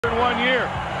in 1 year.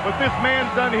 What this man's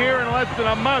done here in less than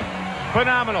a month,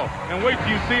 phenomenal. And wait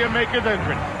till you see him make his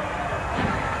entrance.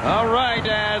 All right,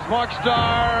 as Mark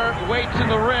Starr waits in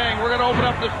the ring, we're going to open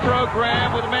up this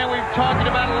program with a man we've talked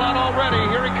about a lot already.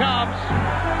 Here he comes.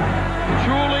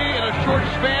 Truly, in a short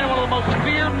span, one of the most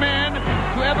feared men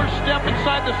to ever step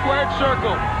inside the squared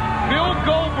circle. Bill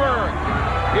Goldberg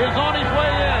is on his way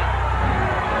in.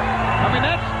 I mean,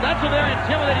 that's a very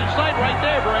intimidating sight right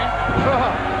there, Brain.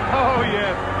 Oh,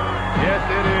 yes. Yes,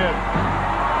 it is.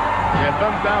 Yeah,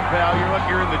 thumbs down, pal. You're lucky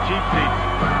you're in the cheap seats.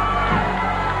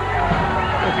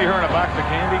 You see her in a box of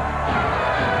candy?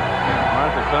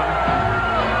 Want or something?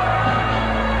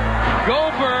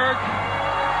 Goldberg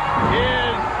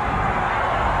is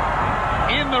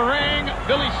in the ring.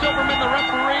 Billy Silverman, the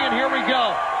referee, and here we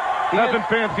go. Nothing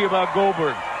fancy about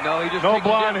Goldberg. No, he just no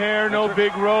blonde hair, no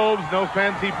big robes, no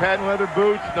fancy patent leather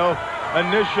boots, no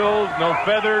initials, no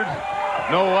feathers,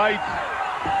 no lights.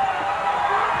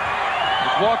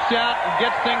 Just walks out and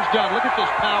gets things done. Look at this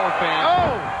power, fans.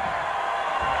 Oh!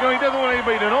 You know, he doesn't want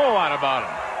anybody to know a lot about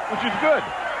him, which is good.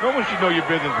 No one should know your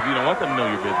business if you don't want them to know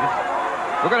your business.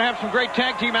 We're going to have some great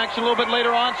tag team action a little bit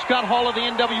later on. Scott Hall of the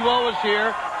NWO is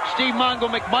here. Steve Mongo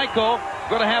McMichael.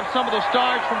 We're going to have some of the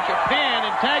stars from Japan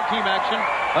in tag team action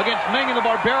against Ming and the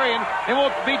Barbarian. And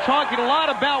we'll be talking a lot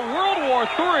about World War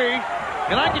III.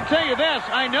 And I can tell you this,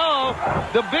 I know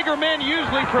the bigger men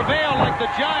usually prevail like the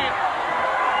Giant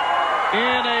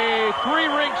in a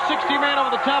 3-ring 60-man over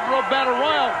the top rope battle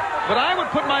royal. But I would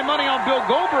put my money on Bill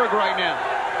Goldberg right now.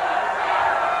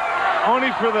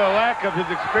 Only for the lack of his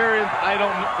experience, I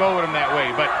don't go with him that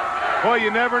way. But, boy,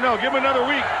 you never know. Give him another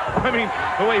week. I mean,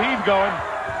 the way he's going.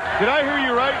 Did I hear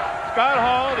you right? Scott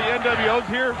Hall, the NWO's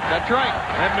here? That's right.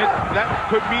 That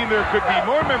could mean there could be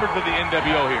more members of the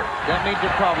NWO here. That means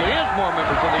there probably is more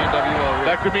members of the NWO here.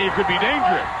 That could mean it could be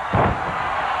dangerous.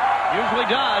 Usually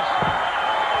does.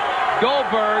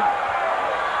 Goldberg.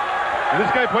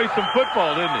 This guy played some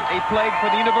football, didn't he? He played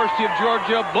for the University of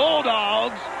Georgia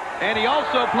Bulldogs, and he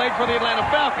also played for the Atlanta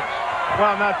Falcons.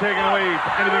 Well, I'm not taking away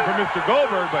anything from Mr.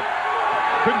 Goldberg, but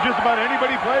couldn't just about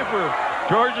anybody play for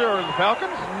Georgia or the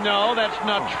Falcons? No, that's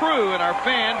not true, and our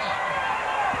fans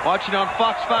watching on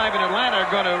Fox 5 in Atlanta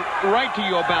are going to write to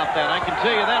you about that. I can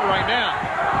tell you that right now.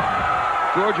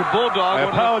 Georgia Bulldogs. I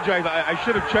apologize. I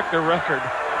should have checked their record.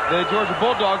 The Georgia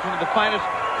Bulldogs, one of the finest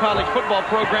college football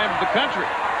programs in the country.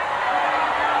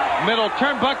 Middle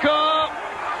turnbuckle.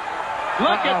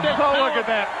 Look at this. Oh, look at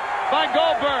that. By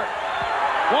Goldberg.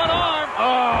 One arm.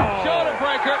 Oh. Shoulder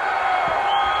breaker.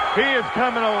 He is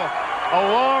coming a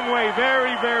long way,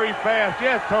 very, very fast.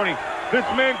 Yes, Tony, this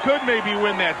man could maybe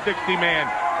win that 60-man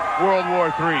World War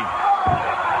III.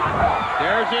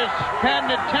 There's his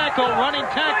patented tackle, running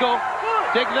tackle.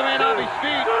 Taking the man off his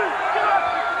feet.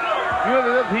 You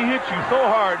know, he hits you so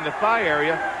hard in the thigh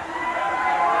area.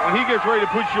 When he gets ready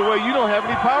to put you away, you don't have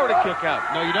any power to kick out.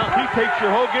 No, you don't. He takes your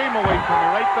whole game away from you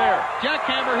right there.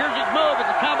 Jackhammer, here's his move.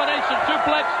 It's a combination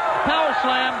suplex, power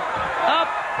slam, up,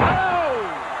 oh!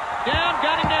 Down,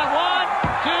 got him down. 1,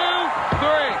 2,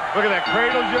 3. Look at that,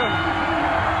 cradles you,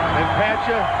 and pat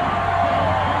you.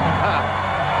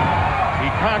 He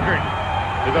conquered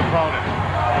his opponent.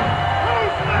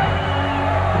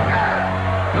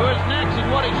 Who is next is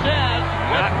what he says.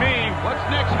 Not me. What's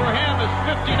next for him is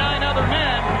 59 other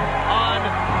men on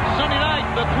Sunday night,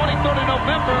 the 23rd of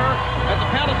November, at the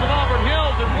Palace of Auburn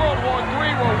Hills in World War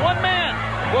III, where one man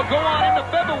will go on into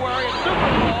February at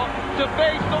Super Bowl to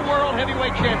face the World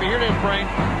Heavyweight Champion. Here it is, Brain.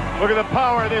 Look at the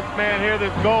power of this man here,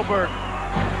 this Goldberg.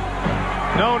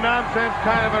 No nonsense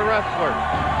kind of a wrestler.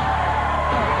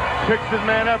 Picks his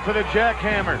man up for the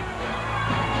jackhammer.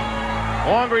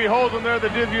 The longer he holds him there, the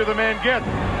dizzier the man gets.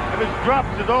 And just drops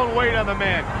his own weight on the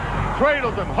man.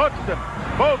 Cradles him, hooks him,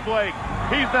 both legs.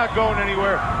 He's not going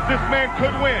anywhere. This man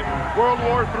could win World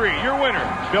War III. Your winner,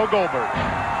 Bill Goldberg.